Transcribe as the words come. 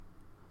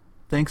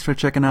Thanks for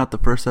checking out the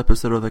first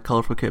episode of the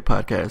Colorful Kid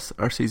Podcast,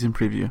 our season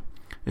preview.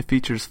 It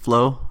features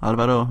Flo,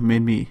 Alvaro,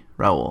 and me,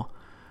 Raul.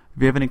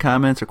 If you have any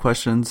comments or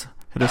questions,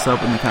 hit us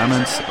up in the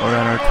comments or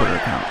on our Twitter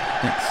account.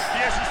 Thanks.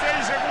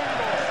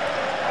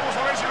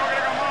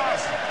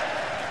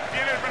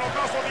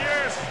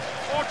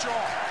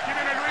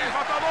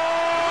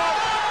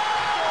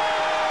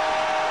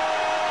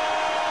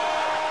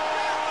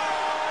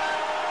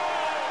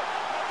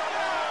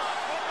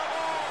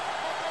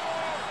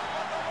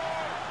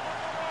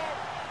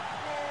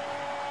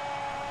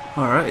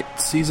 All right,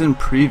 season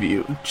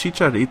preview.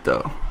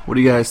 Chicharito. What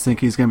do you guys think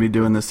he's going to be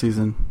doing this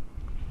season?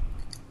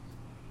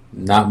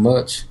 Not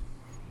much.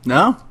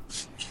 No?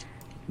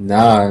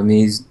 Nah, I mean,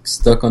 he's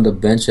stuck on the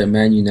bench at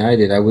Man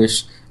United. I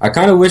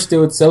kind of wish they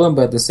would sell him,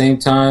 but at the same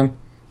time,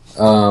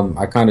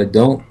 I kind of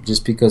don't,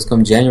 just because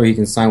come January he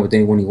can sign with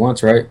anyone he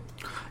wants, right?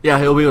 Yeah,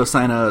 he'll be able to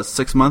sign a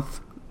 6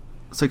 months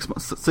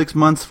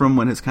from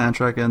when his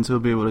contract ends. He'll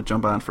be able to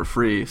jump on for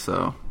free,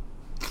 so...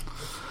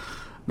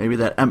 Maybe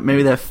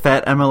that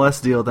fat MLS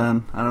deal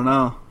then. I don't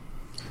know.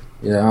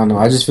 Yeah, I don't know.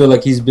 I just feel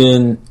like he's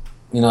been,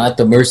 at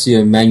the mercy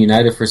of Man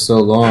United for so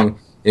long.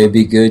 It would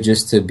be good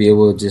just to be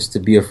able to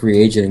be a free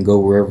agent and go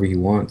wherever he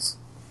wants.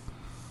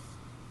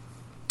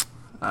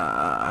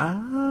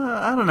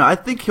 I don't know. I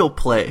think he'll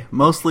play,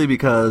 mostly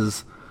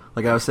because,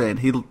 like I was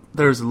saying,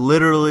 there's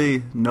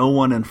literally no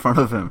one in front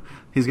of him.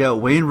 He's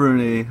got Wayne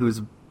Rooney, who's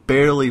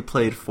barely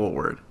played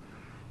forward.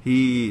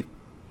 He's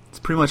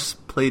pretty much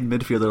played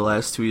midfielder the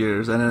last 2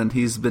 years, and then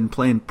he's been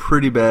playing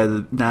pretty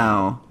bad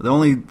now. The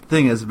only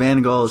thing is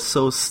Van Gaal is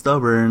so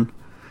stubborn.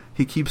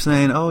 He keeps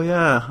saying, oh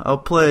yeah, I'll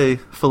play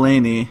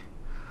Fellaini,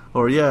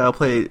 or yeah, I'll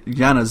play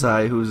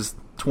Januzaj, who's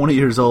 20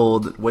 years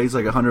old, weighs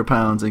like 100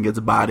 pounds, and gets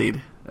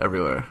bodied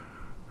everywhere.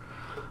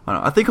 I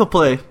don't know. I think he'll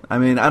play. I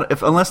mean,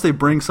 unless they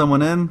bring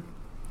someone in,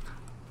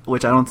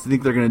 which I don't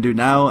think they're going to do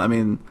now. I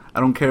mean,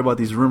 I don't care about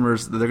these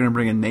rumors that they're going to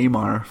bring in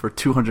Neymar for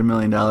 $200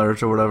 million or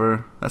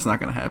whatever. That's not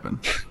going to happen.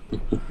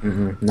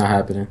 Not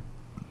happening.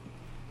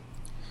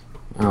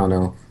 I don't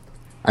know.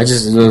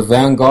 With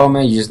Van Gaal,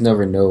 man, you just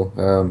never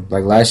know.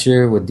 Like last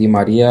year with Di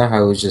Maria,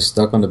 how he was just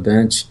stuck on the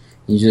bench.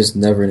 You just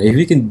never know. If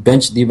you can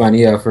bench Di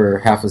Maria for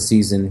half a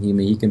season,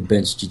 he can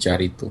bench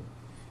Chicharito.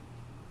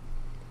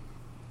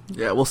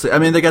 Yeah, we'll see. I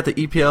mean, they got the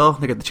EPL,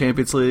 they got the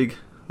Champions League,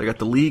 they got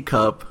the League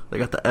Cup, they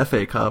got the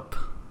FA Cup.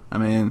 I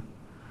mean...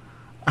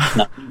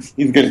 No,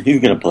 he's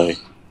gonna play.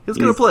 He's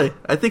gonna play.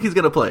 I think he's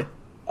gonna play.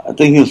 I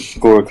think he'll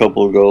score a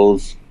couple of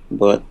goals,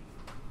 but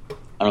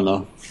I don't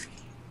know.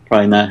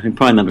 Probably not. He'll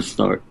probably never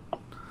start.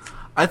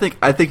 I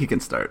think he can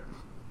start.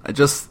 I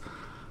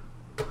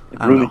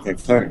Rooney can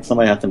start.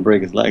 Somebody has to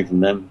break his legs,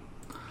 and then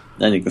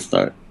he can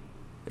start.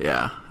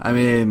 Yeah, I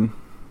mean,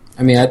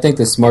 I think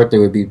the smart thing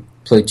would be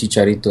play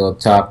Chicharito up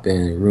top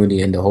and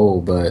Rooney in the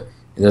hole, but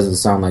it doesn't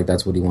sound like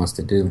that's what he wants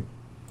to do.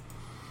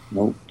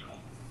 Nope.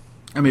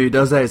 I mean, if he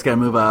does that, he's got to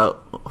move out.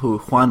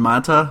 Juan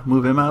Mata?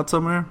 Move him out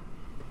somewhere?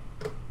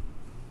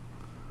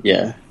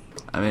 Yeah.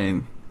 I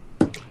mean,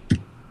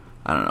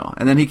 I don't know.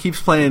 And then he keeps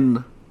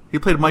playing... He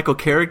played Michael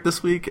Carrick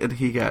this week, and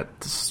he got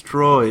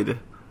destroyed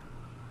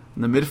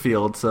in the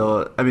midfield.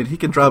 So, I mean, he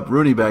can drop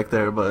Rooney back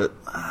there, but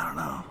I don't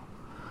know.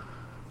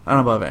 I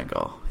don't know about Van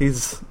Gaal.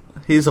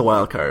 He's a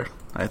wild card,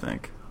 I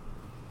think.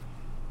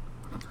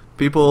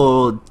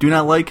 People do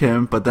not like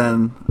him, but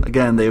then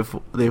again,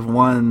 they've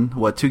won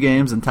 2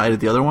 games and tied at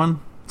the other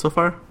one so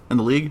far in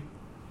the league.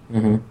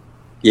 Mm-hmm.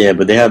 Yeah,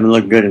 but they haven't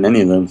looked good in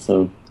any of them.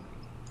 So,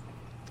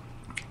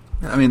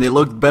 I mean, they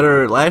looked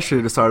better last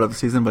year to start off the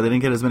season, but they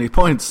didn't get as many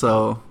points.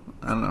 So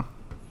I don't know.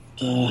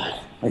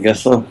 I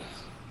guess so.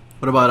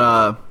 What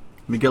about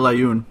Miguel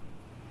Ayun?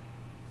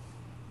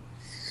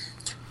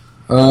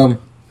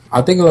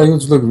 I think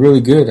Ayun's looked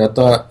really good. I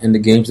thought in the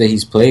games that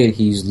he's played,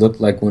 he's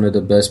looked like one of the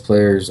best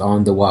players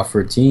on the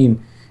Watford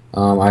team.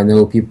 I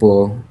know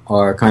people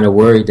are kind of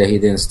worried that he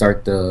didn't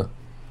start the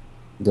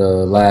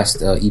last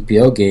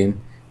EPL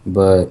game,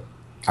 but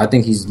I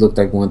think he's looked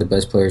like one of the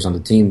best players on the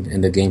team in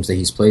the games that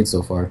he's played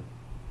so far.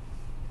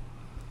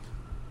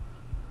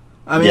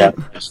 I mean, yeah,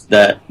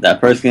 that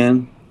first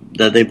game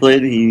that they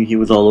played, he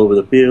was all over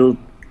the field.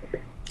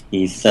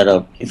 He set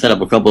up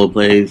a couple of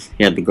plays.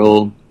 He had the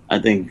goal. I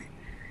think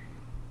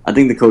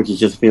the coach is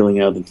just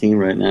feeling out the team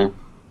right now.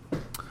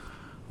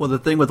 Well, the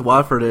thing with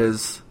Watford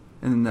is,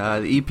 in the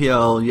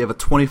EPL, you have a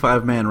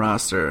 25-man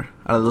roster.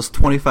 Out of those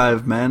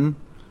 25 men,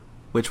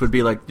 which would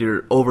be like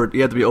you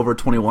have to be over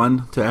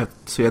 21 so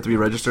you have to be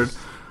registered.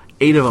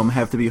 8 of them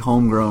have to be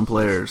homegrown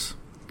players.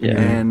 Yeah.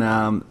 And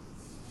the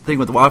thing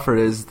with Watford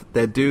is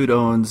that dude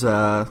owns 2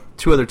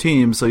 other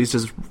teams, so he's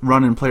just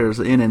running players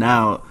in and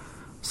out.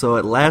 So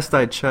at last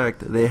I checked,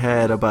 they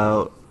had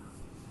about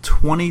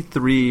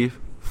 23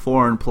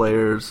 foreign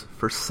players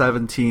for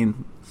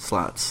 17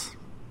 slots.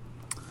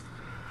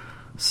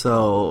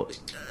 So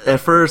at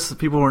first,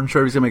 people weren't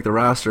sure if he's going to make the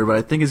roster, but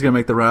I think he's going to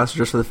make the roster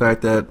just for the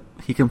fact that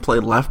he can play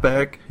left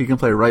back, he can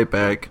play right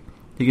back,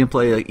 he can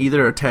play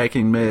either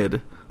attacking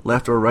mid,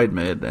 left or right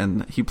mid,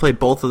 and he played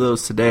both of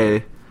those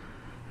today.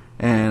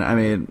 And, I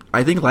mean,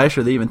 I think last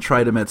year they even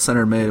tried him at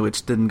center mid,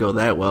 which didn't go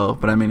that well.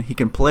 But, I mean, he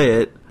can play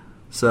it.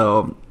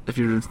 So, if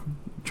you're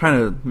trying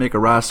to make a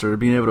roster,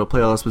 being able to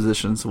play all those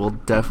positions will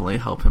definitely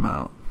help him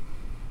out.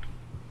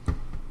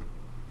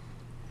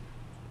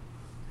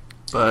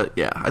 But,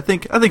 yeah, I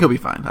think he'll be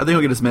fine. I think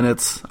he'll get his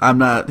minutes.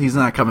 He's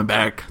not coming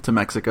back to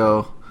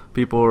Mexico.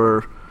 People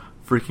are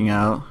freaking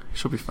out.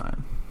 He'll be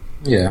fine.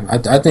 Yeah,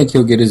 I think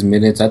he'll get his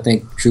minutes. I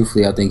think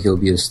he'll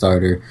be a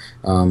starter.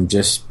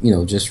 Just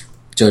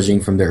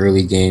judging from the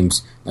early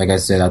games, like I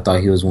said, I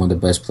thought he was one of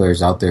the best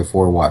players out there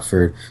for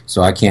Watford.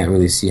 So I can't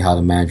really see how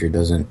the manager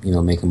doesn't,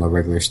 make him a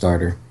regular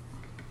starter.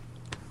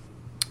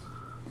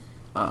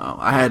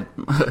 I had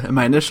in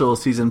my initial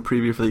season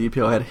preview for the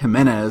EPL, I had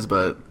Jimenez,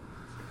 but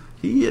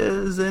he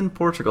is in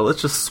Portugal.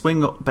 Let's just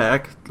swing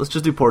back. Let's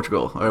just do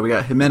Portugal. All right, we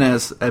got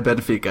Jimenez at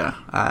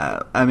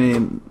Benfica. I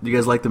mean, do you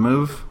guys like the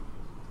move?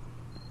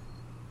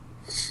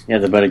 He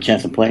has a better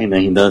chance of playing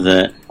than he does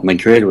at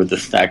Madrid with the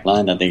stacked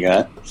line that they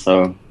got.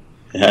 So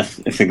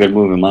it's a good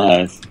move in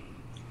my eyes.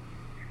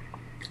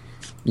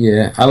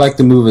 Yeah, I like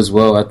the move as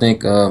well. I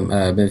think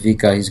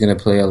Benfica, he's going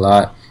to play a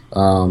lot.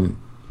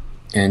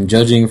 And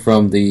judging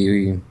from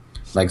the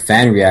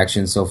fan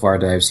reaction so far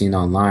that I've seen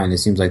online, it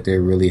seems like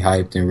they're really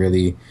hyped and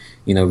really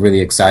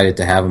excited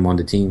to have him on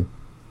the team.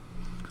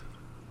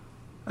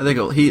 I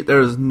think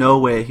there's no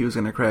way he was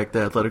going to crack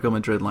the Atletico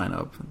Madrid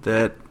lineup.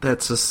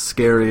 That's a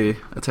scary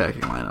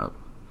attacking lineup.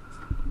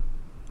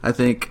 I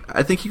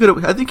think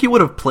he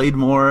would have played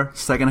more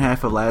second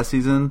half of last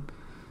season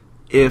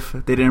if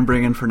they didn't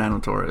bring in Fernando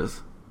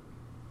Torres.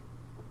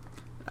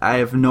 I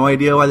have no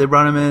idea why they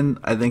brought him in.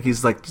 I think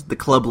he's like the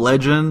club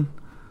legend,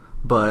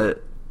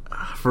 but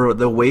for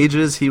the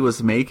wages he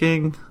was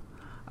making,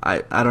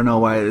 I don't know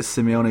why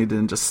Simeone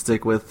didn't just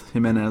stick with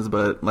Jimenez.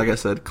 But like I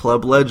said,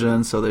 club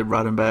legend, so they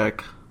brought him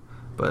back.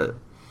 But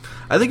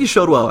I think he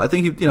showed well. I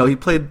think he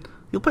played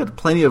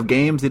plenty of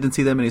games. He didn't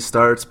see that many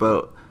starts,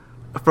 but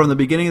from the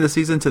beginning of the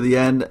season to the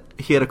end,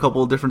 he had a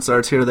couple of different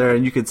starts here or there,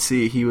 and you could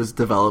see he was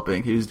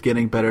developing. He was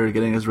getting better,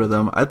 getting his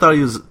rhythm. I thought he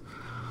was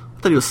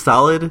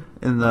solid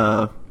in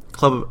the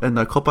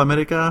Copa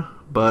America,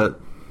 but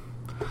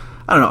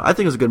I don't know. I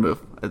think it was a good move.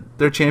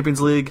 They're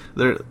Champions League.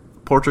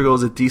 Portugal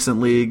is a decent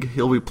league.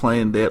 He'll be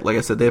playing. Like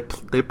I said, they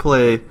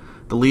play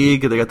the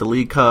league. They got the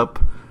League Cup,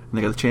 and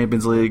they got the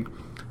Champions League.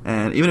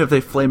 And even if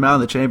they flame out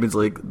in the Champions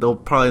League, they'll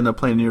probably end up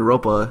playing in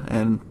Europa.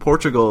 And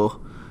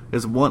Portugal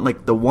is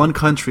the one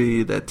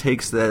country that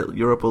takes that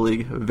Europa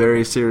League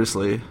very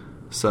seriously.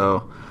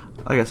 So,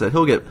 like I said,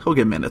 he'll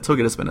get minutes. He'll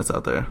get his minutes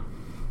out there.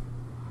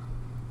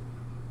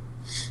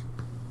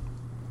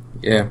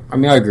 Yeah, I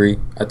mean, I agree.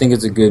 I think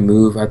it's a good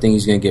move. I think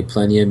he's going to get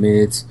plenty of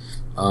minutes.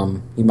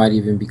 He might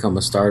even become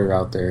a starter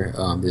out there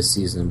this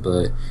season.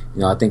 But,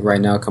 I think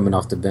right now coming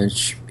off the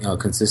bench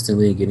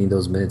consistently and getting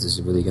those minutes is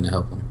really going to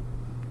help him.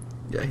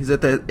 Yeah, he's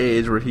at that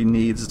age where he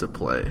needs to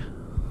play.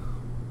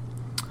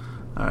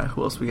 All right,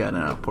 who else we got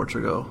now?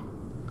 Portugal.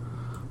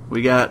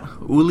 We got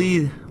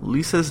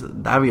Ulises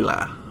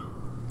Davila.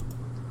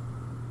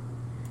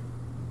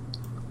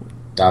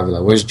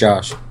 Where's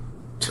Josh?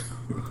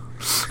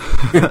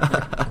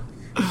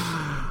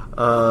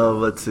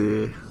 Let's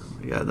see.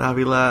 We got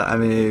Davila. I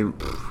mean,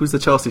 who's the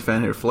Chelsea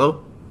fan here?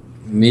 Flo?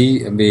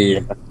 Me?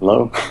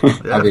 Flo.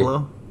 Yeah,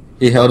 Flo.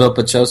 He held up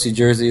a Chelsea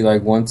jersey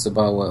once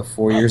about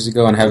 4 years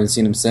ago, and haven't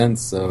seen him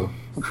since. So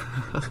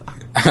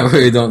I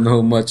really don't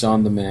know much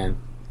on the man.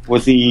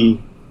 Was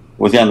he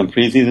on the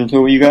preseason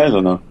tour with you guys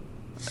or no?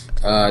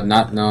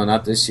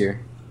 Not this year.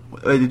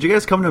 Wait, did you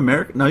guys come to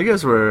America? No, you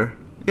guys were.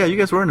 Yeah, you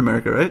guys were in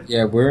America, right?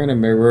 Yeah, we're in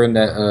America. We're in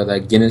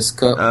that Guinness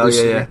Cup. Oh this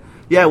yeah, year. yeah.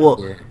 Yeah, well,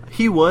 Yeah.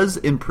 he was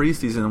in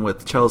preseason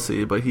with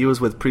Chelsea, but he was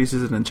with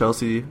preseason in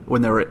Chelsea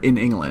when they were in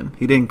England.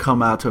 He didn't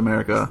come out to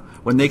America.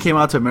 When they came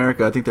out to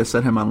America, I think they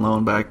sent him on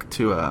loan back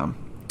to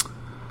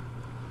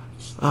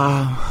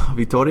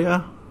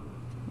Vitoria.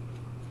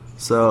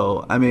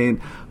 So, I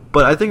mean,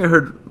 but I think I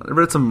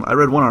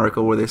read one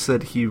article where they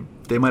said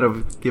they might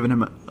have given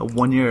him a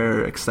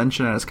 1-year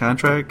extension on his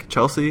contract.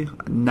 Chelsea,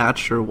 not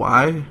sure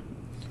why.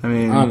 I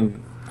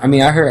mean,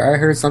 I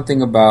heard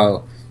something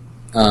about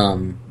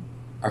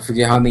I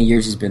forget how many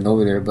years he's been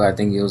over there, but I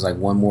think it was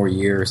one more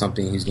year or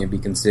something. He's going to be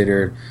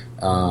considered,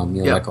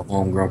 like a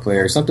homegrown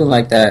player or something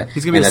like that.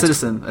 He's going to be a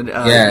citizen.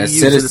 EU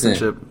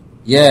citizenship.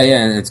 Yeah,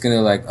 and it's going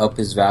to up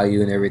his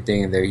value and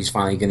everything, and he's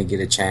finally going to get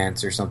a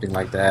chance or something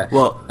like that.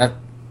 Well,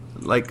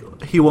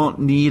 he won't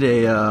need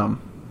a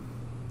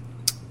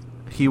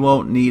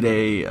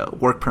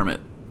work permit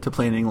to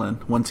play in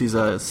England once he's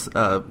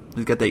got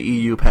the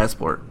EU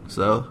passport.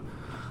 So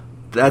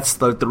that's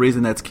the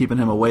reason that's keeping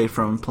him away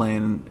from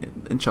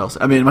playing in Chelsea.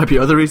 I mean, it might be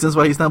other reasons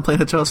why he's not playing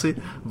at Chelsea,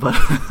 but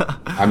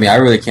I mean, I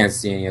really can't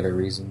see any other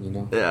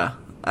reason, Yeah,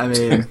 I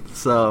mean,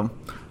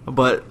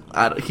 but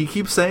he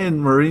keeps saying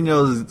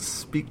Mourinho's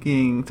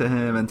speaking to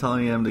him and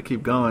telling him to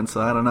keep going.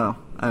 So I don't know.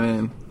 I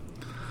mean,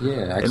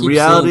 yeah. In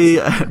reality,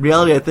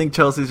 I think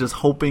Chelsea's just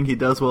hoping he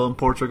does well in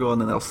Portugal,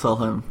 and then they'll sell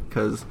him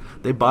because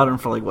they bought him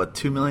for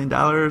 $2 million,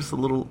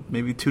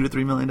 maybe $2 to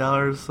 $3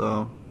 million.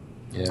 So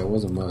yeah, it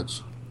wasn't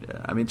much.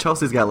 Yeah, I mean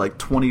Chelsea's got like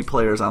 20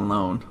 players on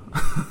loan.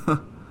 Yeah.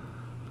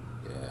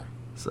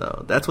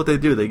 So that's what they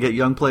do. They get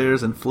young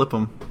players and flip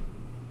them.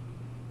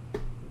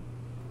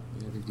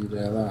 Yeah, they do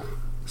that a lot.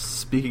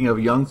 Speaking of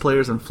young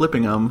players and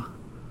flipping them,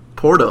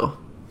 Porto.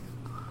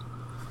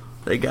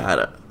 They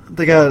got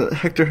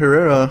Hector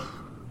Herrera.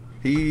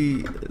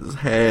 He has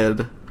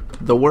had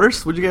the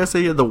worst. Would you guys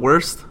say he had the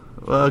worst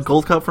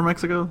Gold Cup for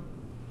Mexico?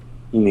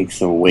 He needs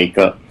to wake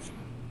up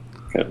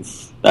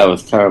because that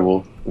was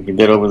terrible what he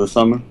did over the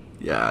summer.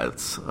 Yeah,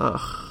 it's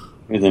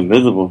He's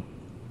invisible.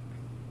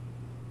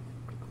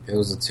 It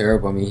was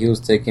terrible. I mean, he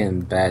was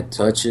taking bad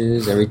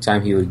touches. Every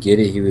time he would get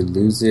it, he would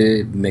lose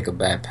it, make a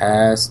bad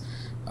pass.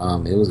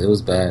 It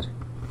was bad.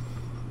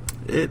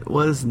 It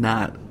was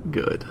not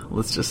good.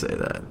 Let's just say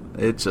that.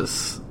 It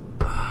just,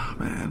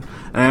 man.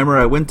 And I remember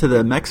I went to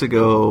the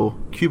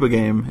Mexico-Cuba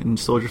game in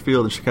Soldier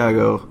Field in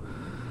Chicago,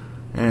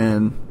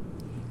 and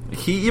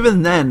he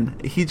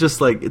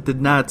just like, it did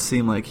not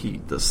seem like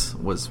he just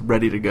was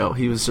ready to go.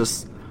 He was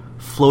just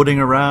floating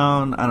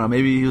around. I don't know,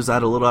 maybe he was a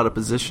little out of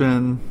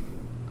position,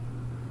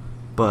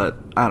 but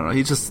I don't know.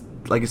 He just,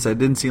 like I said,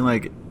 didn't seem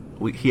like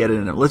he had it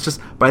in him.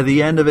 By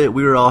the end of it,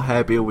 we were all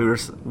happy. We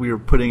were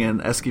putting in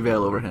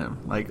Esquivel over him.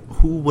 Like,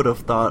 who would have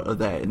thought of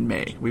that in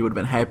May? We would have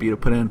been happy to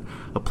put in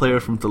a player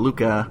from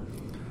Toluca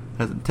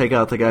and take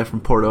out the guy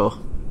from Porto.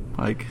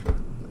 Like,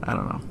 I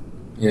don't know.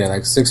 Yeah,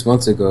 like 6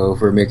 months ago,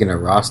 if we're making a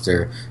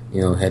roster,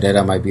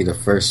 Herrera might be the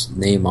first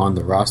name on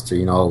the roster.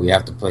 We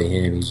have to play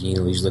him.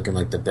 He's looking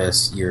like the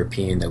best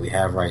European that we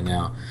have right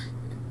now.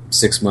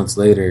 6 months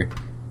later,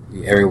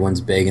 everyone's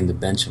begging to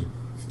bench him.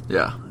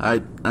 Yeah,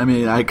 I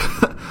mean,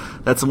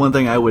 that's the one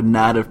thing I would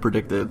not have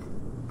predicted.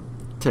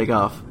 Take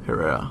off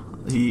Herrera.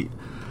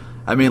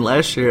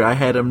 Last year I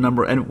had him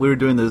and we were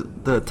doing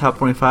the top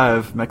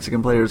 25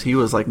 Mexican players. He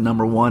was like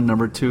number 1,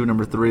 number 2,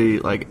 number 3,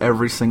 like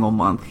every single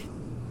month.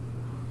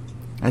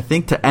 I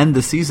think to end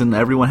the season,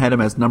 everyone had him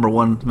as number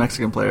 1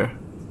 Mexican player.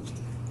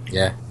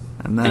 Yeah,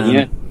 and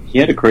then he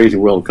had a crazy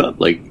World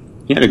Cup. Like,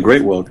 he had a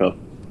great World Cup.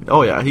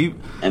 Oh yeah,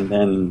 and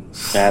then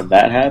to have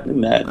that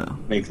happen,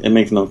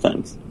 makes no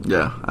sense.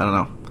 Yeah, I don't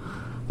know,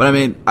 but I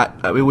mean,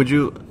 would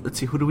you? Let's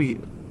see, who do we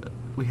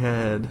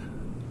had?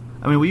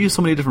 I mean, we used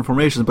so many different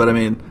formations, but I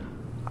mean,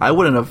 I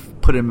wouldn't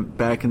have put him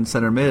back in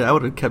center mid. I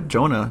would have kept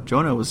Jonah.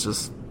 Jonah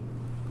was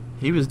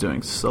he was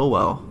doing so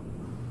well.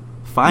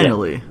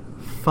 Finally.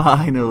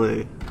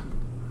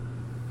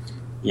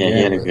 Yeah,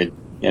 he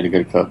had a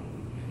good cup.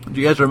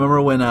 Do you guys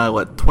remember when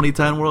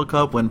 2010 World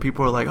Cup, when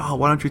people were like, "Oh,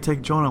 why don't you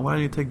take Jonah? Why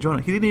don't you take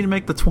Jonah?" He didn't even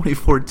make the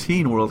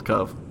 2014 World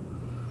Cup.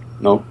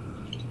 Nope.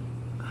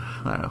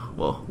 I don't know.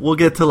 Well, we'll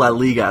get to La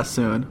Liga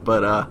soon,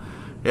 but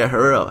yeah,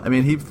 Herrera. I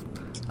mean,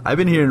 I've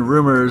been hearing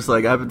rumors,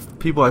 like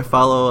people I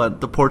follow,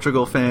 the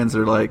Portugal fans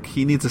are like,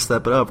 he needs to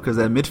step it up because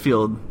that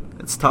midfield,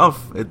 it's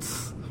tough.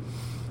 There's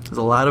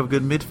a lot of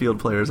good midfield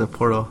players at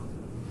Porto.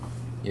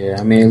 Yeah,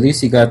 I mean, at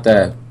least he got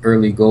that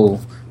early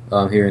goal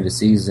here in the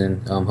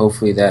season.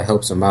 Hopefully that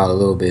helps him out a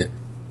little bit.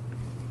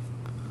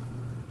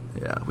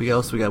 Yeah, we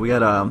got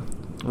Raul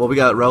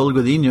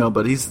Gudiño,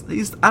 but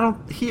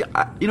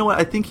you know what?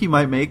 I think he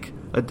might make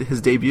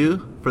his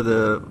debut for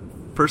the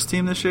first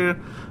team this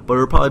year, but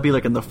it'll probably be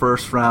like in the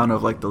first round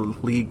of like the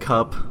League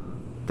Cup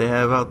they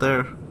have out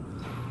there.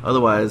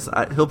 Otherwise,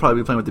 he'll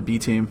probably be playing with the B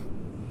team.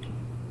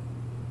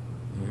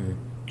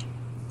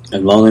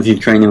 As long as he's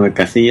training with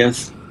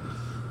Casillas.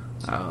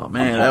 Oh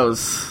man,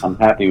 I'm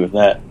happy with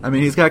that. I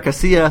mean, he's got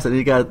Casillas and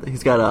he's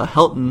got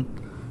Helton,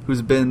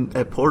 who's been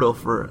at Porto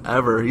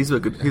forever. He's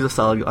a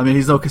solid. I mean,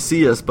 he's no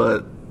Casillas,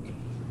 but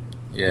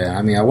yeah.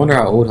 I mean, I wonder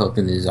how old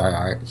Helton is.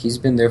 He's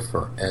been there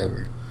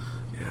forever.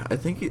 Yeah, I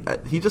think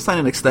he just signed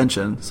an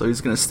extension, so he's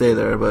gonna stay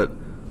there. But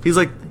he's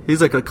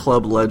like a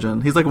club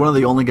legend. He's like one of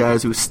the only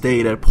guys who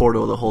stayed at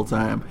Porto the whole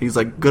time. He's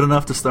like good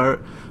enough to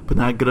start, but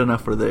not good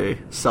enough where they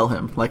sell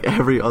him like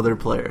every other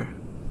player.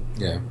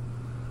 Yeah.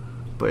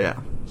 But yeah.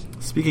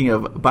 Speaking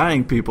of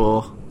buying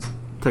people,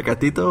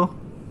 Tecatito,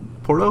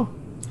 Porto.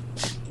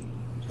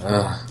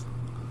 I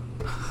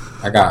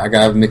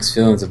got mixed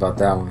feelings about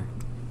that one.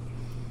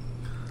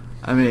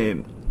 I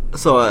mean,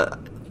 so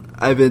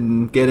I've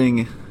been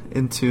getting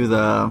into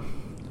the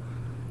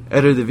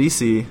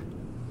Eredivisie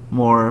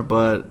more,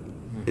 but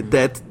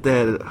that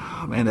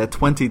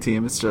 20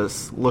 team is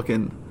just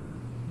looking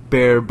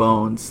bare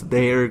bones.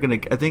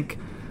 I think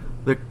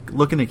they're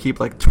looking to keep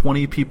like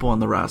 20 people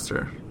on the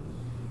roster.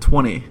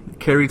 20.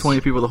 Carry 20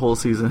 people the whole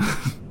season.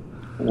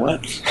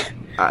 What?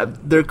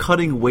 They're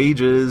cutting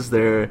wages.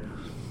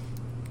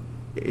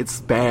 It's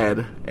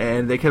bad,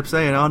 and they kept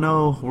saying, "Oh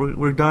no,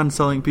 we're done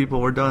selling people.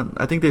 We're done."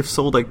 I think they've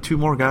sold like 2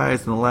 more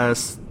guys in the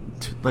last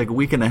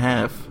week and a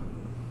half.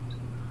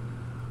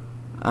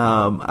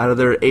 Out of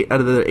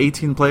the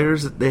 18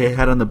 players they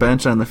had on the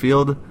bench on the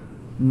field,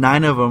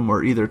 9 of them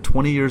were either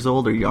 20 years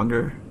old or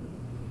younger.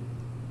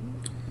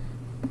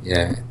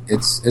 Yeah,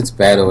 it's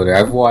bad over there.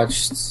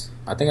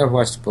 I think I've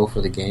watched both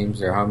of the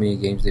games, or how many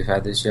games they've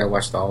had this year. I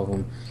watched all of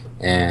them,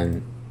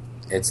 and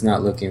it's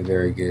not looking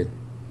very good.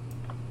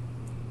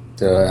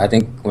 I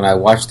think when I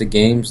watch the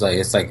games, like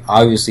it's like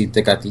obviously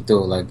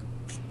Tecatito, like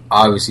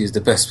obviously is the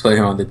best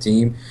player on the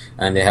team,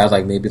 and they have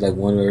like maybe like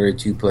one or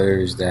two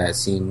players that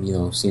seem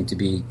to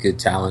be good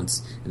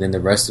talents, and then the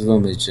rest of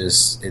them is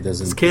just it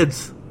doesn't. It's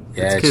kids.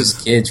 Yeah, it's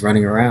just kids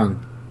running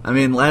around. I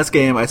mean, last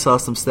game I saw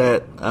some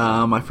stat.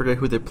 I forget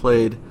who they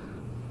played.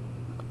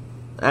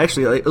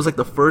 Actually, it was like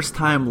the first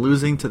time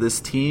losing to this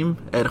team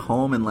at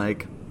home in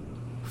like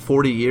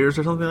 40 years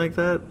or something like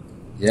that.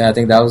 Yeah, I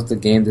think that was the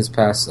game this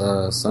past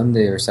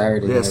Sunday or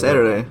Saturday. Yeah,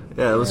 Saturday.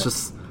 Yeah, it was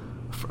just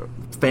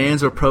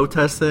fans were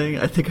protesting.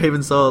 I think I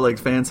even saw like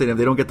fans saying if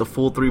they don't get the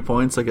full 3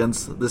 points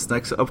against this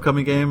next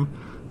upcoming game,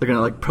 they're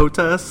gonna like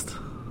protest.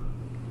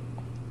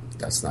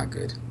 That's not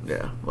good.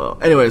 Yeah. Well,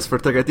 anyways, for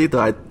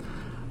Tecatito,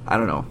 I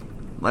don't know.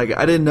 Like,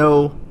 I didn't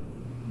know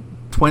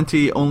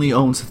 20 only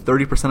owns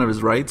 30% of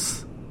his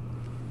rights.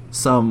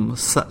 Some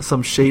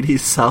shady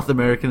South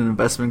American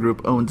investment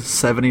group owned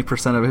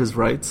 70% of his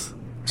rights.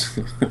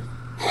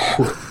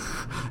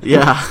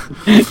 Yeah.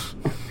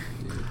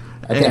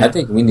 I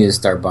think we need to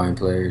start buying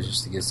players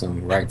just to get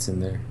some rights in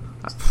there.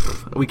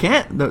 We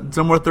can't. There's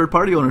no more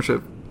third-party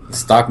ownership. The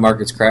stock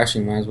market's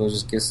crashing. Might as well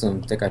just get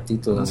some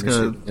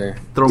Tecatito there.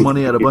 Throw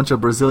money at a bunch of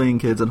Brazilian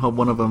kids and hope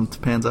one of them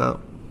pans out.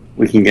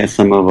 We can get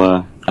some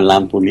of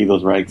Alan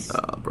Pulido's rights.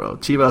 Oh, bro.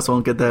 Chivas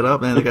won't get that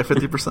up, man. They got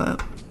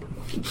 50%.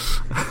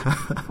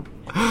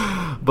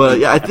 But,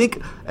 yeah, I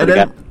think... And then,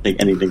 can't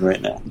take anything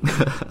right now.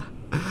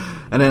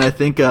 And then I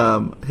think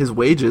his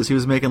wages, he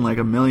was making like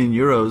 €1 million,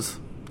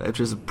 which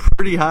is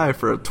pretty high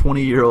for a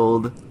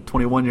 20-year-old,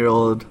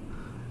 21-year-old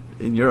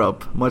in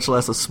Europe, much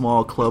less a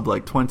small club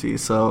like 20.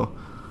 So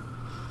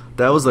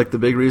that was like the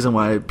big reason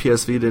why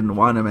PSV didn't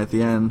want him at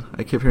the end.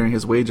 I kept hearing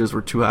his wages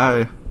were too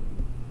high.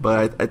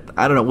 But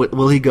I don't know.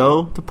 Will he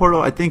go to Porto?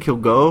 I think he'll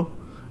go.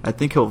 I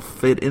think he'll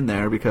fit in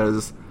there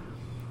because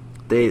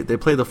they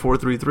play the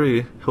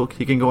 4-3-3.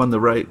 He can go on the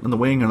right, on the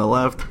wing, and the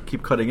left,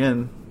 keep cutting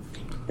in.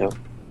 Yep.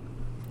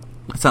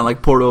 It's not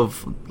like Porto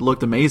have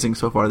looked amazing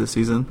so far this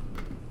season.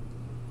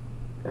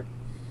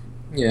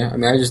 Yeah, I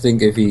mean, I just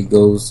think if he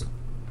goes,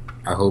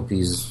 I hope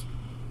he's,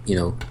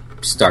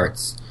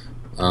 starts.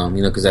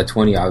 Because at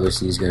 20,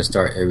 obviously, he's going to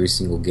start every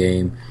single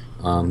game.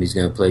 He's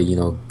going to play,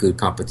 good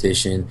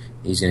competition.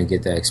 He's going to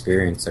get that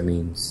experience. I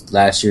mean,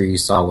 last year you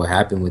saw what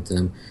happened with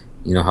him.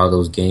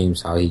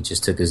 How he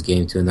just took his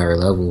game to another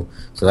level.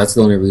 So that's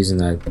the only reason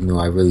that,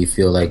 I really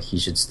feel like he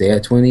should stay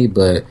at 20.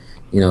 But,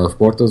 if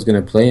Porto's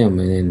going to play him,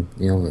 and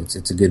then,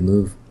 it's a good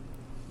move.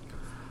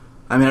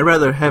 I mean, I'd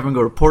rather have him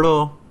go to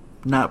Porto,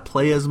 not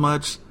play as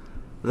much,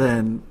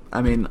 than,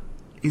 I mean,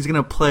 he's going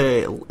to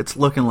play, it's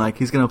looking like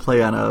he's going to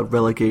play on a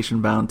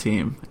relegation-bound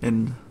team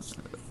in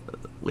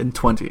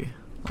 20.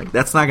 Like,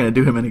 that's not going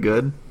to do him any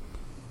good.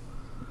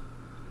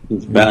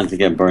 He's bound to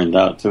get burned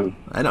out, too.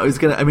 I know, he's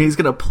going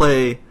to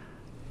play,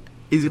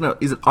 he's an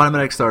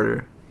automatic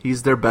starter.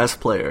 He's their best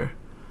player.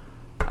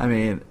 I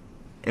mean,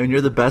 when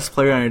you're the best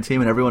player on your team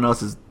and everyone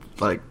else is,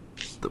 like,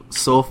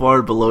 so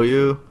far below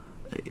you,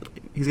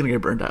 he's going to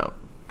get burned out.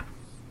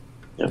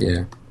 Yep.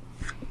 Yeah.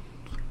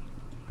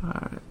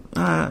 I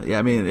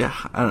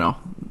don't know.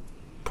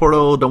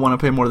 Porto don't want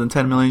to pay more than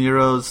 €10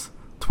 million.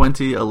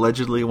 20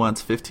 allegedly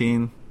wants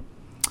 15.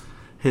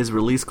 His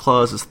release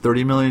clause is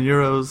 €30 million.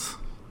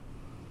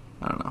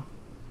 I don't know.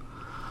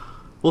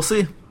 We'll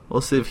see.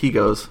 We'll see if he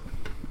goes.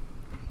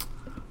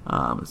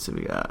 Let's see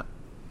what we got.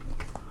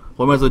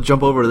 We might as well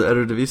jump over to the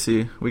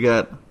Eredivisie. We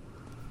got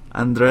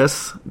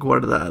Andres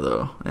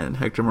Guardado and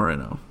Hector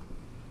Moreno.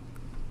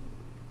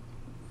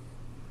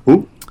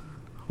 Who?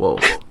 Whoa.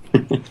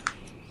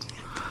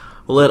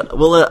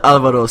 We'll let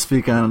Alvaro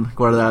speak on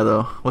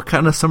Guardado. What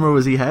kind of summer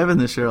was he having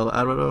this year,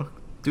 Alvaro?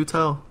 Do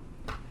tell.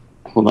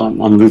 Hold on,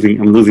 I'm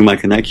losing my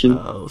connection.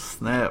 Oh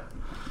snap!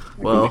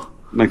 Well,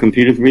 my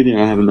computer's reading. I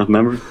don't have enough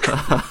memory.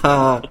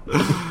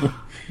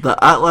 The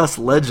Atlas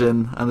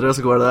legend Andres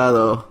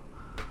Guardado.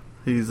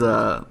 He's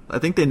I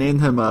think they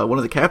named him one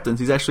of the captains.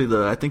 He's actually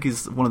I think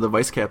he's one of the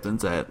vice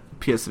captains at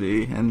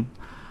PSV, and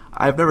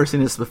I've never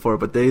seen this before,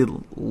 but they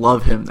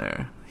love him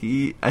there.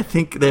 I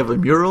think they have a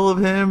mural of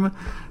him.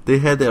 They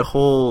had that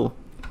whole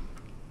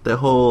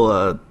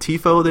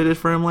tifo they did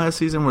for him last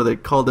season where they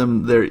called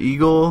him their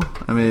eagle.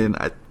 I mean,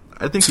 I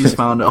think he's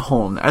found a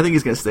home. I think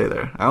he's going to stay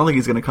there. I don't think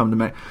he's going to come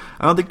to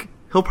I don't think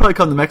he'll probably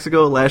come to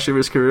Mexico last year of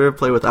his career,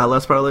 play with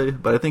Atlas probably,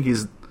 but I think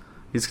he's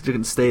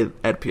going to stay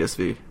at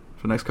PSV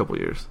for the next couple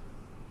of years.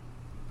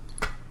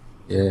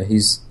 Yeah,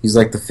 he's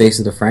like the face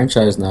of the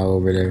franchise now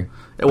over there.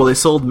 Yeah, well, they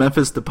sold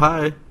Memphis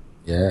Depay.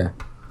 Yeah.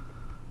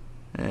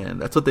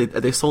 And that's what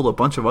they sold a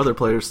bunch of other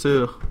players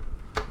too.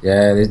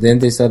 Yeah,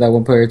 they sold that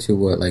one player to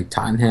like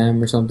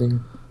Tottenham or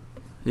something.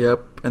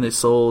 Yep, and they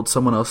sold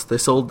someone else. They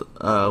sold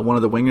one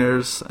of the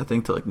wingers, I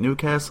think, to like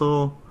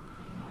Newcastle.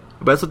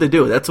 But that's what they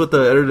do. That's what the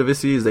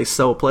Eredivisie is. They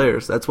sell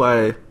players. That's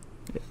why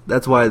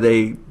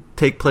they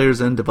take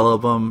players in,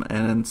 develop them,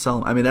 and then sell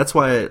them. I mean, that's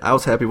why I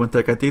was happy when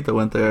Tecatito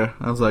went there.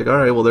 I was like, all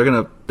right, well,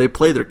 they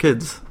play their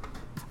kids.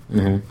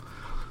 Mm-hmm.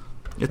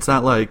 It's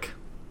not like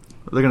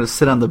they're gonna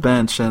sit on the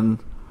bench and.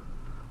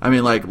 I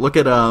mean, like, look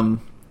at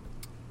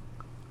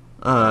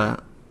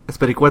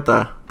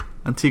Espericueta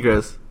and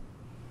Tigres.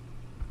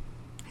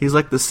 He's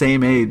like the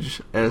same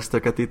age as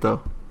Tecatito.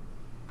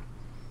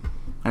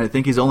 And I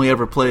think he's only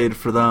ever played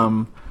for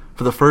them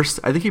for the first.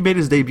 I think he made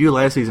his debut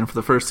last season for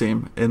the first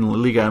team in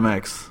Liga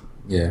MX.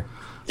 Yeah.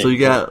 So you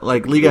got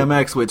like Liga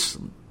MX, which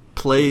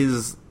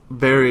plays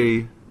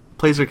their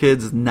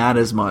kids not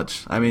as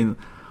much. I mean,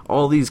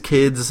 all these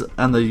kids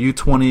on the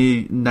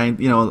U29,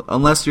 you know,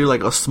 unless you're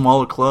like a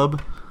smaller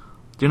club,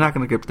 they're not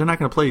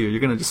gonna play you. You're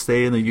gonna just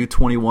stay in the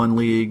U21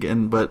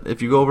 league. But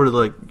if you go over to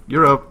like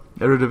Europe,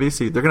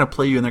 Eredivisie, they're gonna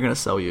play you and they're gonna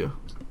sell you.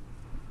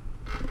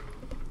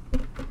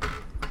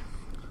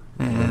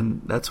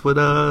 And that's what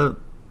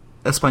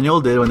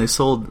Espanyol did when they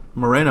sold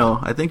Moreno.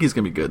 I think he's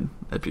gonna be good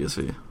at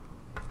PSV.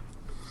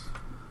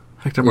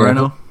 Hector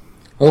Moreno.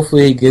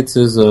 Hopefully he gets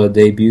his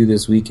debut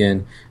this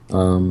weekend.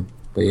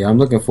 But yeah, I'm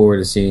looking forward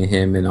to seeing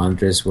him and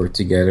Andres work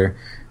together.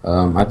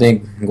 I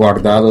think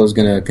Guardado is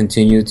going to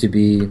continue to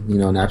be, you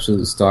know, an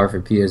absolute star for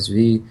PSV.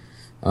 You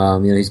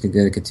know, he's going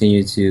to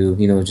continue to,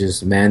 you know,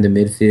 just man the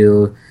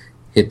midfield,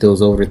 hit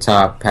those over the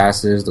top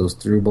passes, those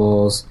through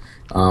balls.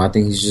 I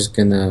think he's just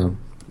going to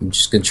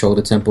control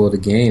the tempo of the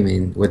game.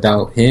 And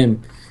without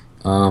him,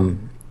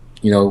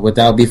 you know,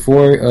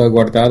 before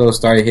Guardado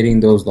started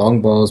hitting those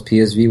long balls,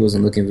 PSV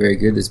wasn't looking very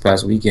good this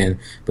past weekend.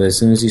 But as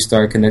soon as he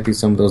started connecting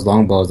some of those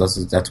long balls,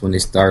 that's when they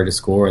started to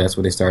score. That's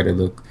when they started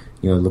to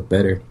look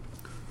better.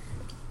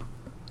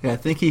 Yeah, I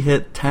think he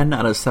hit 10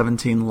 out of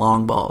 17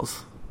 long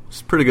balls.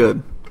 It's pretty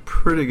good.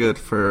 Pretty good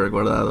for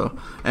Guardado.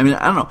 I mean,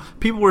 I don't know.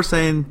 People were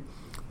saying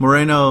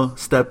Moreno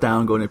stepped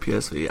down going to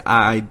PSV.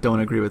 I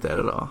don't agree with that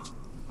at all.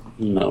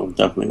 No,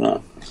 definitely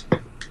not.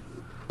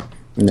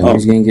 No,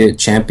 he's going to get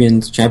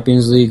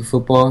Champions League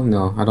football?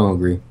 No, I don't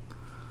agree.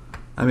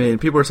 I mean,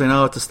 people are saying,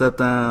 oh, it's a step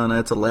down,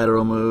 it's a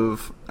lateral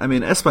move. I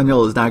mean,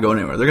 Espanyol is not going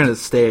anywhere. They're going to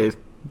stay.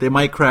 They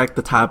might crack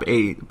the top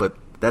 8, but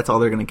that's all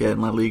they're going to get in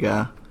La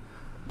Liga.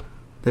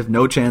 They have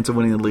no chance of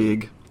winning the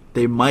league.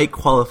 They might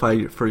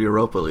qualify for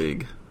Europa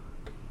League.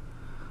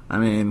 I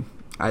mean,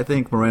 I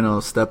think Moreno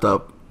stepped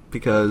up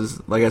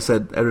because, like I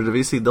said,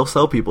 Eredivisie, they'll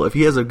sell people. If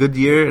he has a good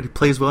year and he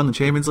plays well in the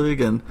Champions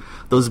League, and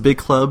those big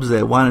clubs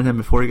that wanted him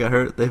before he got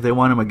hurt, if they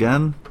want him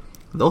again,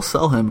 they'll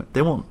sell him.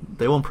 They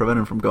won't prevent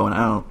him from going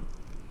out.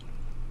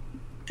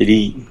 Did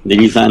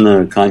he sign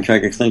a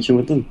contract extension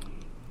with them?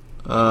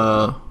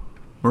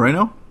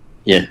 Moreno?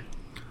 Yeah.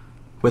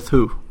 With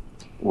who?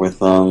 With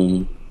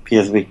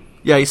PSV.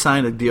 Yeah, he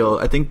signed a deal.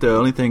 I think the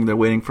only thing they're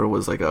waiting for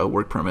was like a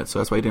work permit, so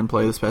that's why he didn't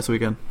play this past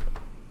weekend.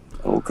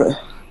 Okay.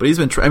 But he's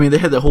been. I mean, they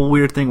had that whole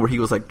weird thing where he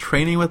was like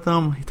training with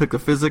them. He took the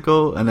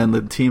physical, and then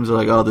the teams are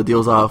like, "Oh, the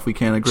deal's off. We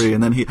can't agree."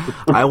 And then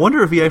I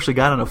wonder if he actually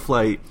got on a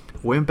flight,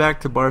 went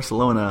back to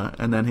Barcelona,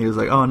 and then he was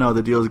like, "Oh no,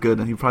 the deal's good,"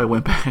 and he probably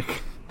went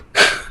back.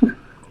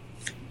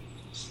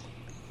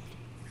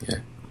 Yeah.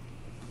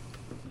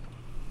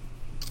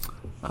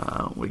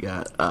 We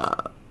got.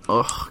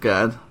 Oh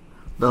God,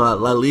 the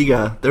La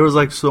Liga. There was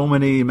like so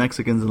many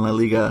Mexicans in La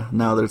Liga.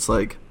 Now there's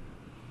like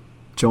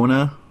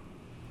Jonah,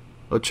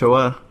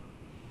 Ochoa.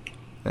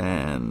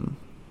 And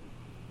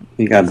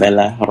we got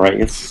Vela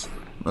Reyes.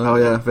 Oh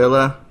yeah,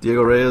 Vela,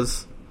 Diego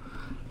Reyes.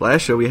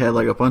 Last year we had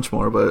like a bunch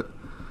more, but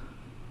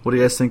what do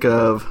you guys think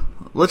of?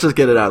 Let's just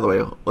get it out of the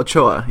way.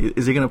 Ochoa,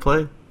 is he going to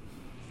play?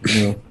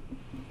 No.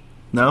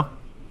 No?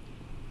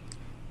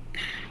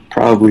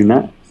 Probably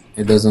not.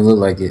 It doesn't look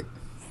like it.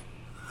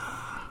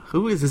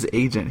 Who is his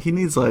agent? He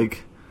needs another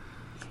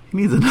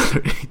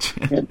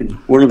agent.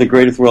 One of the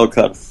greatest World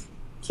Cups.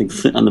 To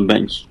sit on the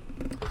bench.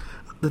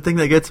 The thing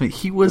that gets me,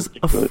 he was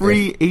a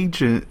free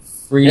agent.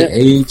 Free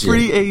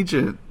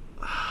agent.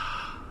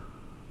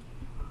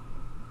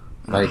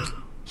 Like,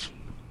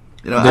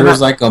 there was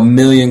like a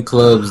million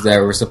clubs that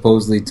were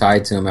supposedly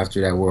tied to him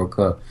after that World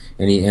Cup,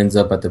 and he ends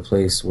up at the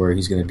place where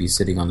he's going to be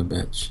sitting on the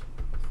bench.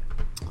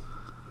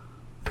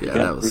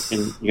 Yeah,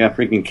 you got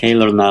freaking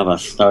Keylor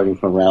Navas starting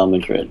for Real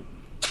Madrid.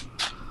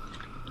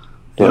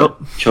 But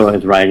Ochoa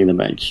is riding the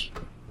bench.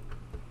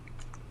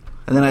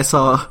 And then I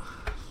saw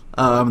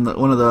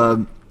one of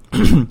the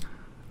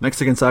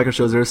Mexican soccer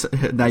shows. There,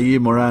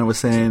 Nayib Moran was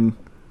saying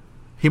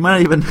he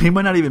might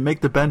not even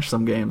make the bench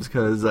some games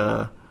because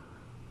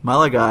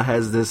Malaga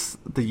has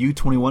the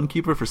U21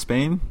 keeper for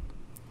Spain.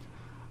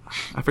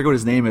 I forget what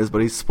his name is,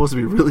 but he's supposed to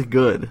be really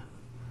good.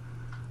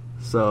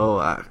 So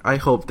I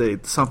hope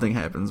something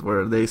happens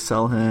where they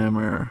sell him,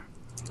 or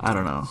I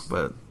don't know.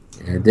 But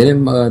yeah,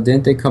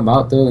 didn't they come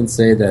out though and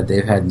say that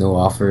they've had no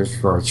offers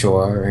for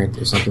Ochoa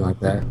or something like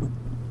that?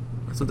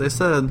 That's what they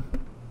said.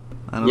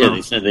 I don't know.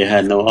 They said they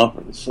had no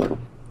offers. So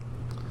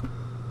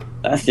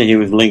last year he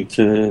was linked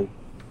to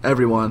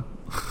everyone.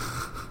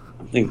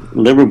 I think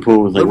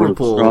Liverpool was like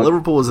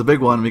Liverpool was a big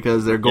one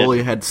because their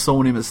goalie had so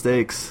many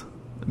mistakes.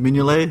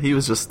 Mignolet, he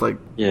was just like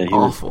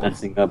awful. Was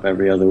messing up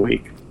every other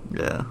week.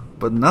 Yeah,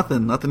 but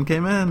nothing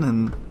came in,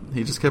 and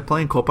he just kept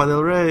playing Copa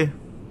del Rey.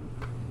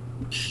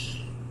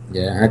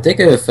 Yeah, I think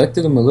it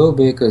affected him a little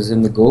bit because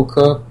in the Gold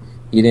Cup,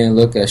 he didn't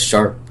look as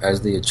sharp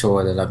as the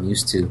Ochoa that I'm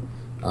used to.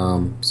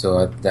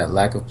 So that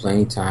lack of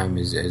playing time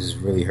is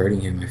really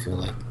hurting him, I feel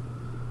like.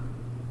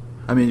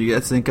 I mean, you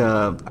guys think?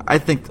 I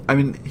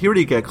mean, he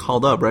already got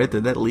called up, right?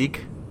 Did that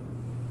leak?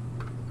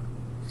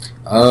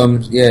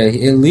 Yeah,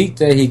 it leaked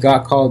that he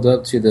got called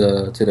up to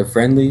the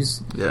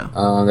friendlies. Yeah.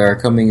 That are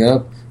coming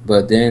up.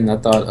 But then I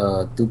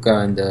thought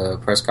Tuca in the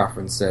press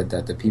conference said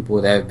that the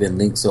people that have been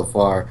linked so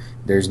far,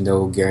 there's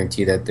no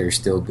guarantee that they're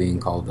still being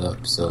called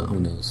up. So who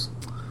knows?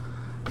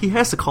 He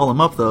has to call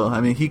him up though.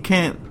 I mean, he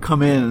can't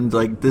come in and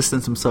like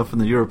distance himself from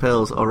the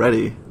Europeos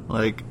already.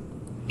 Like,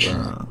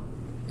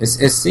 it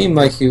seemed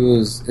like he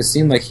was. It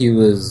seemed like he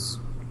was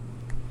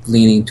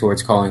leaning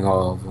towards calling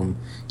all of them,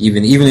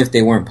 even if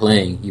they weren't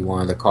playing. He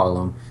wanted to call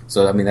them.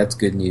 So I mean, that's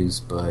good news.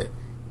 But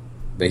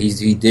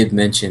he did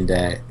mention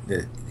that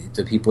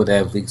the people that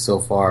have leaked so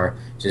far,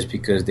 just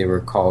because they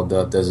were called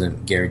up,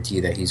 doesn't guarantee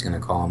that he's going to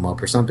call them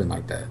up or something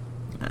like that.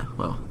 Yeah.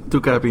 Well,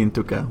 Tuca being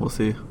Tuca, we'll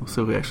see. We'll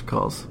see who he actually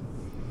calls.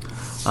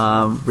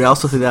 Real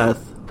Sociedad,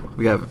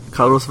 we have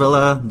Carlos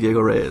Vela, Diego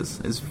Reyes.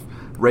 Is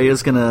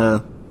Reyes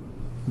gonna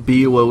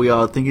be what we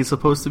all think he's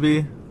supposed to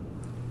be?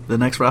 The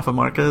next Rafa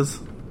Marquez?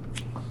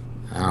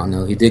 I don't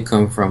know. He did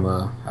come from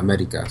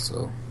America,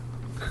 so.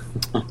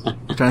 What are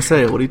you trying to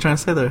say? What are you trying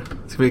to say there?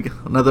 It's gonna be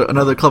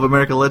another Club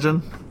America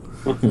legend,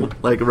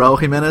 like Raul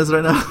Jimenez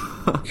right now.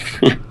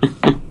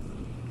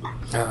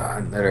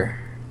 Better.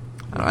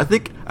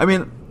 I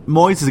mean,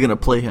 Moyes is gonna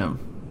play him.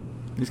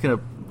 He's gonna,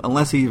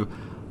 unless he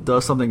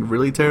does something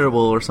really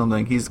terrible or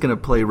something, he's going to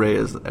play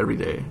Reyes every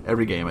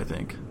game, I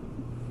think.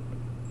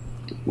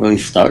 Well, he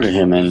started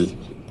him, and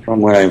from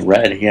what I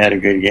read, he had a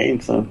good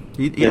game. So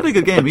he had a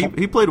good game.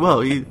 He played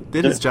well. He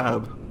did his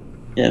job.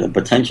 Yeah, the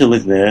potential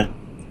is there.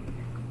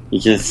 He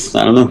just,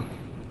 I don't know.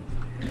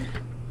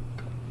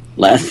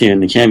 Last year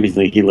in the Champions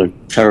League, he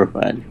looked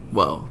terrified.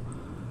 Well,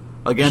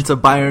 against a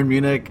Bayern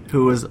Munich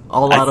who was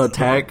all out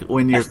attack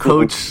when your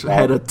coach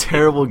had a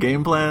terrible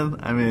game plan.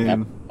 I mean,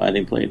 that's why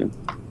they played him.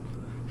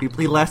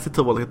 He lasted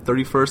till what, the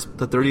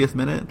 30th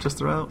minute, just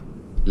throughout?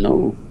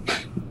 No.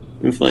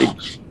 It was like,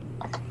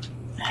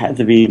 had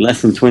to be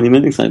less than 20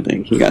 minutes, I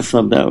think. He got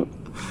subbed out.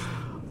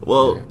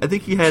 Well, I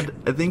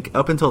think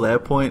up until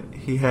that point,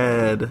 he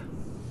had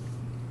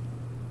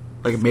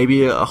like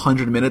maybe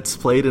 100 minutes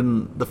played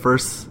in the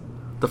first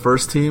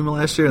team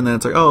last year, and then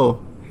it's like,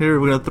 oh, here,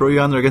 we're going to throw you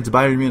on there against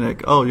Bayern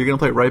Munich. Oh, you're going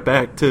to play right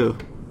back, too.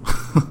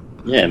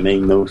 Yeah, it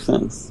made no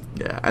sense.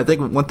 Yeah, I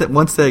think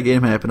once that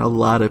game happened, a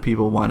lot of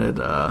people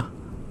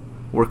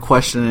were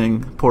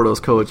questioning Porto's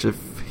coach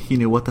if he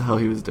knew what the hell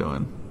he was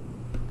doing.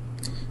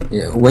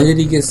 Yeah, when did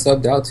he get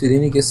subbed out to?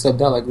 Didn't he get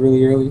subbed out like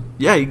really early?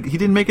 Yeah, he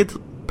didn't make it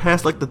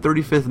past like the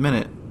 35th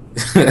minute.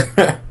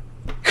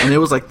 And it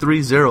was like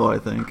 3-0, I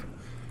think.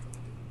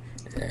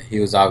 Yeah, he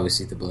was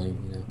obviously to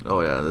blame. You know? Oh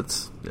yeah,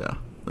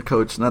 the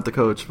coach, not the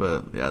coach,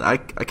 but yeah, I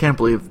can't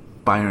believe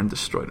Bayern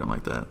destroyed him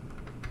like that.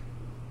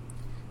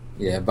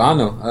 Yeah, but I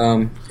don't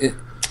know.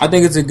 I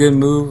think it's a good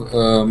move.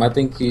 I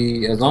think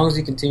as long as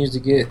he continues to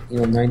get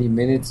 90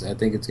 minutes, I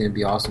think it's going to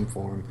be awesome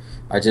for him.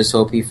 I just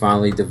hope he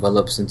finally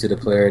develops into the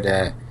player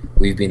that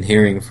we've been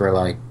hearing for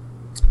like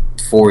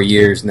 4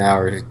 years now,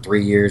 or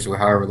 3 years, or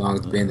however long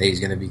it's been that he's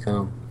going to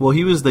become. Well,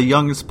 he was the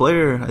youngest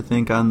player, I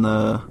think, on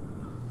the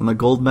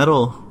gold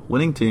medal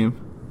winning team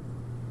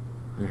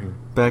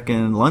back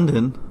in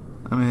London.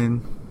 I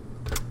mean,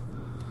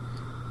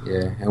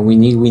 yeah, and we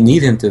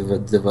need him to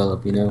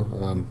develop.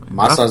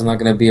 Massa's not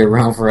going to be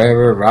around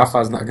forever.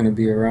 Rafa's not going to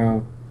be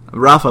around.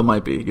 Rafa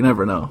might be. You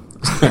never know.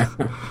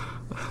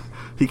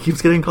 He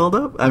keeps getting called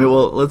up. I mean,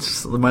 well,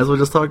 might as well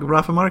just talk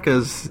Rafa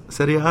Marquez,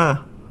 Serie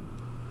A.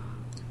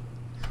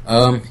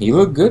 He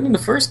looked good in the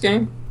first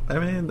game. I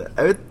mean,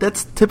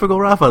 that's typical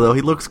Rafa, though.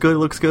 He looks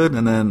good,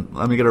 and then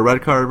let me get a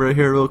red card right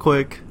here real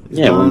quick. He's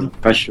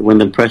when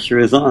the pressure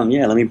is on,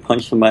 let me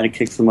punch somebody,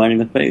 kick somebody in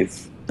the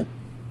face.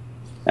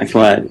 That's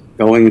why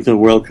going into the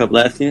World Cup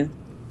last year,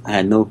 I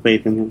had no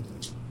faith in him.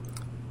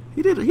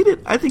 He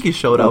did. I think he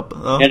showed up.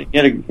 He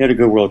had a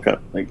good World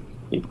Cup. Like,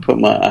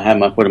 I had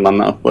my foot in my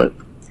mouth, but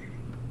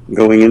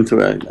going into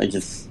it, I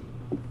just...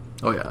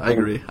 Oh, yeah, I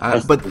agree.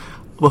 But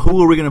who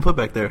were we going to put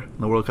back there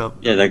in the World Cup?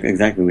 Yeah,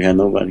 exactly. We had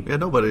nobody. We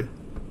had nobody.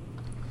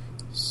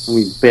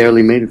 We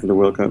barely made it to the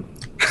World Cup.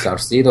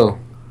 Saucedo.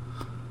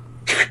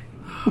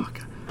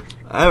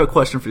 I have a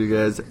question for you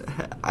guys.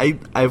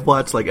 I've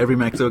watched like every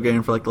Mexico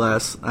game for like the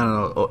last, I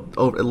don't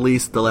know, at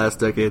least the last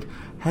decade.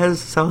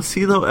 Has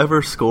Saucedo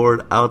ever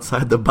scored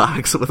outside the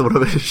box with one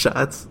of his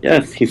shots?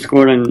 Yes, he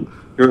scored on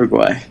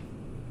Uruguay.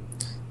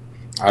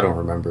 I don't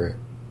remember it.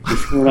 He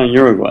scored on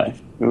Uruguay.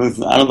 It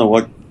was, I don't know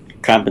what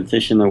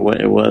competition or what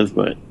it was,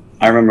 but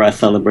I remember I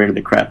celebrated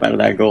the crap out of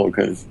that goal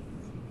because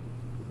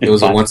it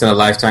was a once in a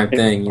lifetime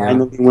thing. Yeah,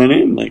 finally went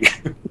in.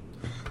 Like,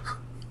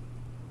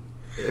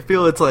 I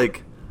feel it's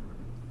like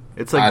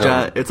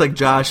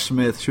Josh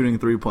Smith shooting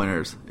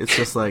 3-pointers. It's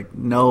just like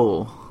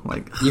no,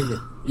 like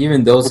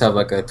even those have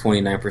like a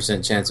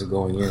 29% chance of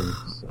going in.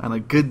 So. On a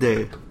good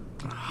day.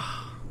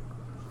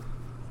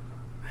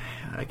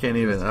 I can't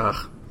even.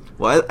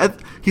 Well,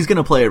 he's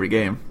gonna play every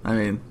game. I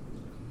mean,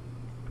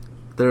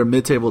 they're a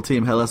mid-table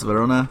team, Hellas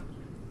Verona.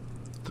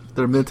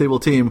 They're a mid-table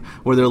team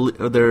where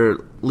their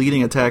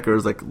leading attacker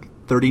is like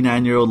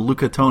 39-year-old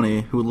Luca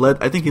Toni, who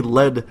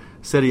led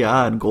Serie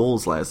A in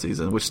goals last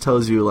season, which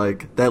tells you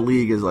like that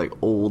league is like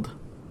old.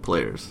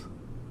 players.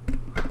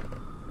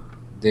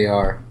 They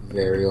are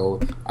very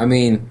old. I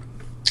mean,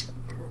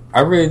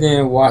 I really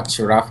didn't watch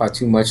Rafa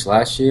too much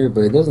last year,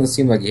 but it doesn't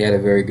seem like he had a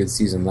very good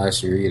season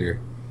last year either.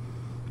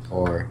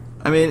 Or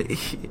I mean,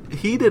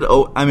 he did.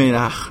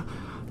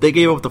 They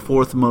gave up the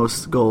fourth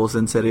most goals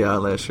in Serie A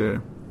last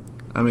year.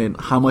 I mean,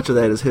 how much of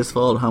that is his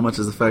fault? How much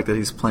is the fact that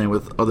he's playing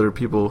with other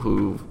people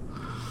who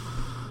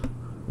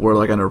were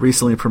like on a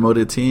recently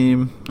promoted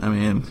team? I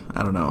mean,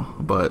 I don't know,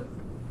 but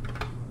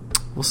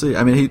we'll see.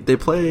 I mean, they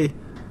play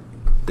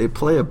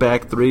a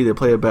back three, they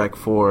play a back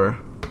four,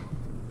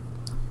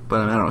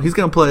 but I don't know. He's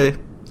gonna play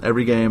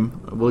every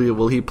game.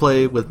 Will he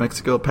play with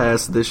Mexico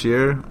past this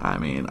year? I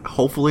mean,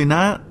 hopefully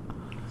not.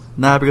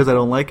 Not because I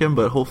don't like him,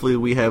 but hopefully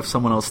we have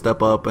someone else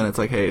step up, and it's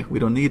like, hey, we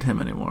don't need him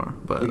anymore.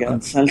 But We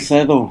got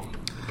Salcedo.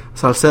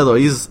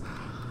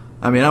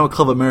 I'm a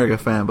Club America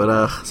fan,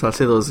 but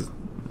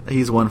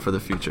he's one for the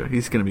future.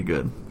 He's going to be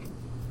good.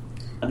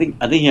 I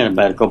think he had a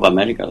bad Copa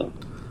America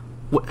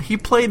though. He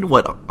played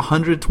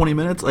 120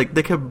 minutes? Like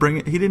they kept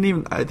bringing. He didn't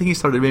even. I think he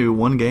started maybe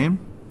one game.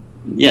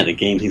 Yeah, the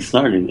game he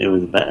started, it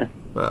was bad.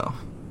 Wow.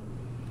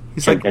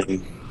 He's Kept like,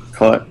 getting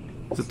caught.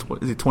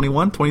 is he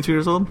 21, 22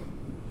 years old?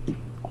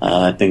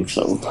 I think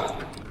so.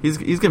 He's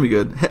gonna be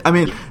good. I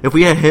mean, if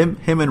we had him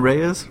and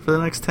Reyes for the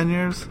next 10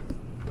 years,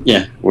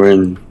 Yeah, we're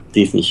in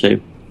decent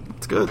shape.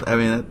 it's good. I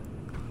mean,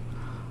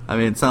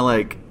 it's not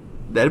like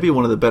that'd be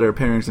one of the better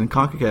pairings in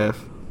CONCACAF.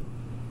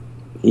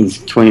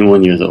 He's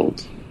 21 years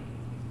old.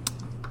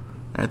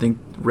 I think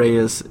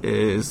Reyes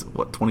is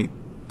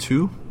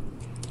 22.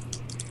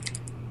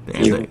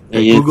 Damn,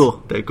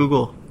 they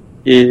Google.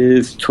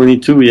 Is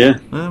 22, yeah.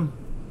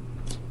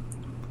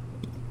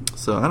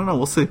 So I don't know.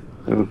 We'll see.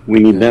 We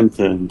need them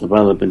to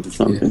develop into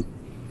something.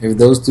 yeah. If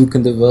those two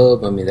can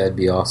develop, I mean, that'd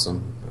be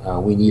awesome.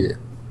 We need it.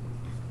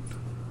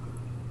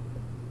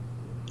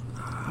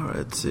 All right,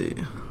 let's see.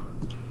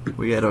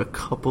 We got a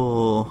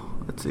couple.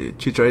 Let's see.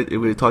 Chicharito.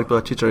 We talked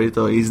about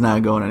Chicharito. He's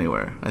not going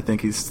anywhere. I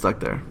think he's stuck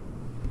there.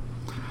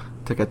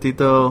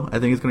 Tecatito. I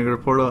think he's going to go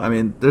to Porto. I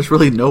mean, there's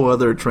really no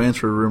other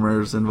transfer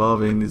rumors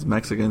involving these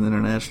Mexican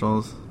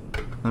internationals.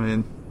 I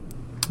mean,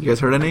 you guys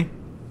heard any?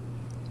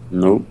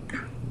 Nope.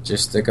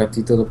 Just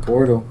Tecatito to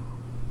Porto.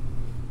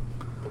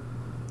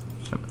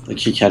 The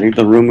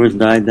Chicharito rumors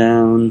died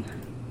down.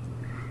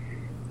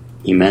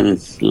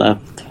 Jimenez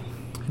left.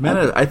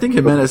 I think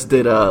Jimenez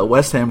did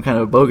West Ham kind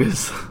of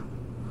bogus.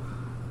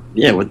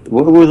 Yeah, what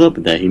was up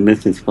with that? He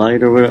missed his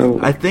flight or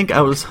whatever? I think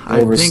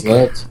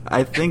Overslept.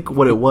 I think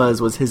what it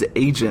was his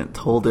agent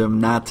told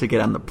him not to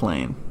get on the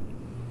plane.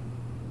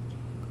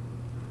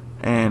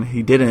 And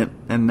he didn't,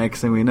 and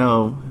next thing we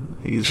know,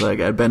 he's like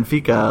at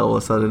Benfica all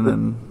of a sudden,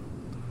 and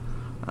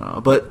I don't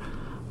know. But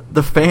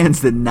the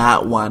fans did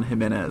not want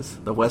Jimenez.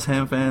 The West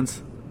Ham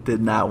fans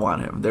did not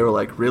want him. They were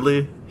like,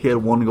 really? He had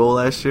one goal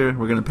last year?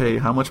 We're going to pay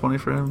how much money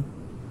for him?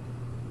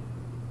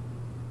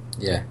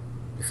 Yeah.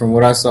 From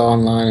what I saw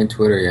online and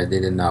Twitter, yeah, they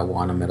did not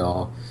want him at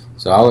all.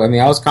 So, I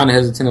was kind of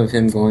hesitant of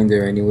him going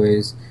there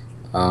anyways,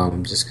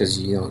 just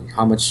because,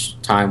 how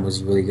much time was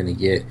he really going to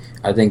get?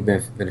 I think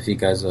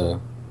Benfica has a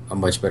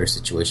much better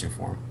situation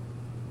for him.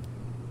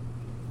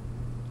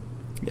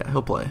 Yeah,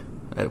 he'll play.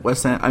 At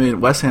West Ham,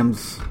 West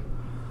Ham's...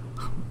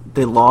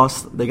 They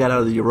lost. They got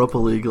out of the Europa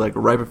League like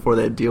right before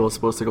that deal was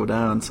supposed to go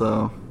down,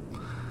 so...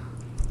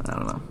 I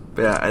don't know.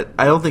 But yeah,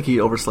 I don't think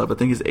he overslept. I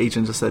think his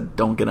agent just said,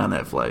 don't get on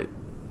that flight.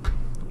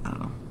 I don't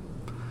know.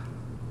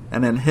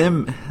 And then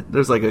him,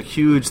 there's like a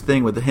huge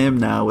thing with him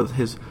now with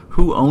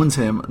who owns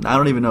him. I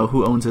don't even know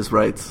who owns his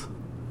rights.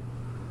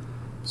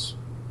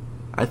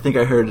 I think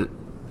I heard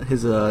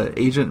his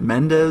agent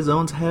Mendez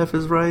owns half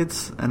his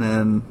rights, and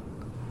then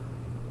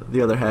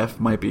the other half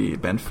might be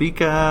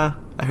Benfica.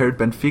 I heard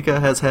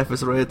Benfica has half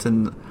his rights,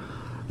 and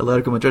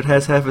Atletico Madrid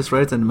has half his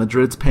rights, and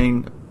Madrid's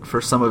paying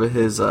for some of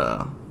his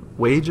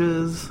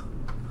wages.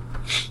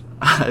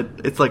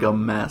 It's like a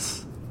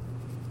mess.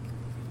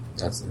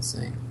 That's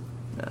insane.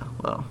 Yeah,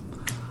 well,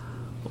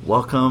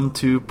 welcome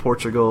to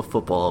Portugal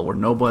football, where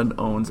no one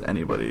owns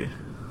anybody.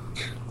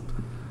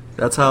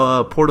 That's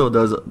how Porto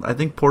does. I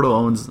think Porto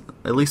owns,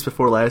 at least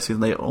before last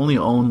season, they only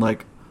own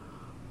like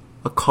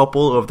a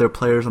couple of their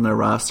players on their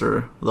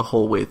roster the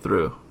whole way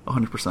through,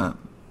 100%.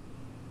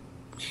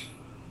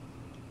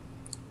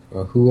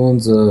 Who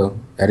owns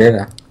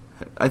Herrera?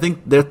 I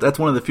think that's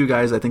one of the few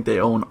guys I think they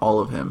own all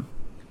of him.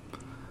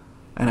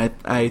 And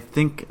I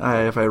think,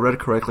 if I read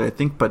correctly, I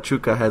think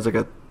Pachuca has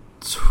like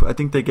I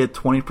think they get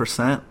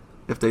 20%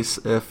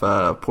 if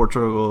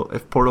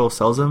Porto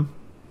sells him.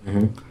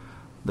 Mm-hmm.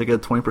 They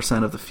get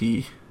 20% of the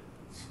fee.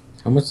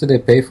 How much did they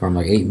pay for him?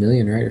 Like $8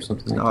 million, right, or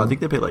something like that? I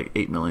think they paid like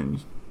 8 million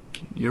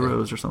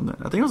euros or something.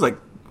 I think it was like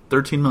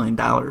 $13 million.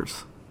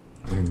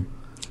 Mm-hmm.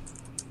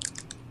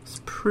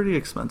 It's pretty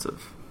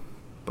expensive,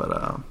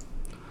 but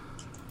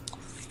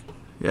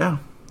yeah.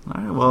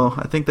 All right. Well,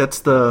 I think that's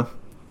the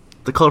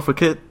Colorful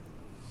Kit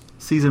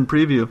season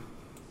preview.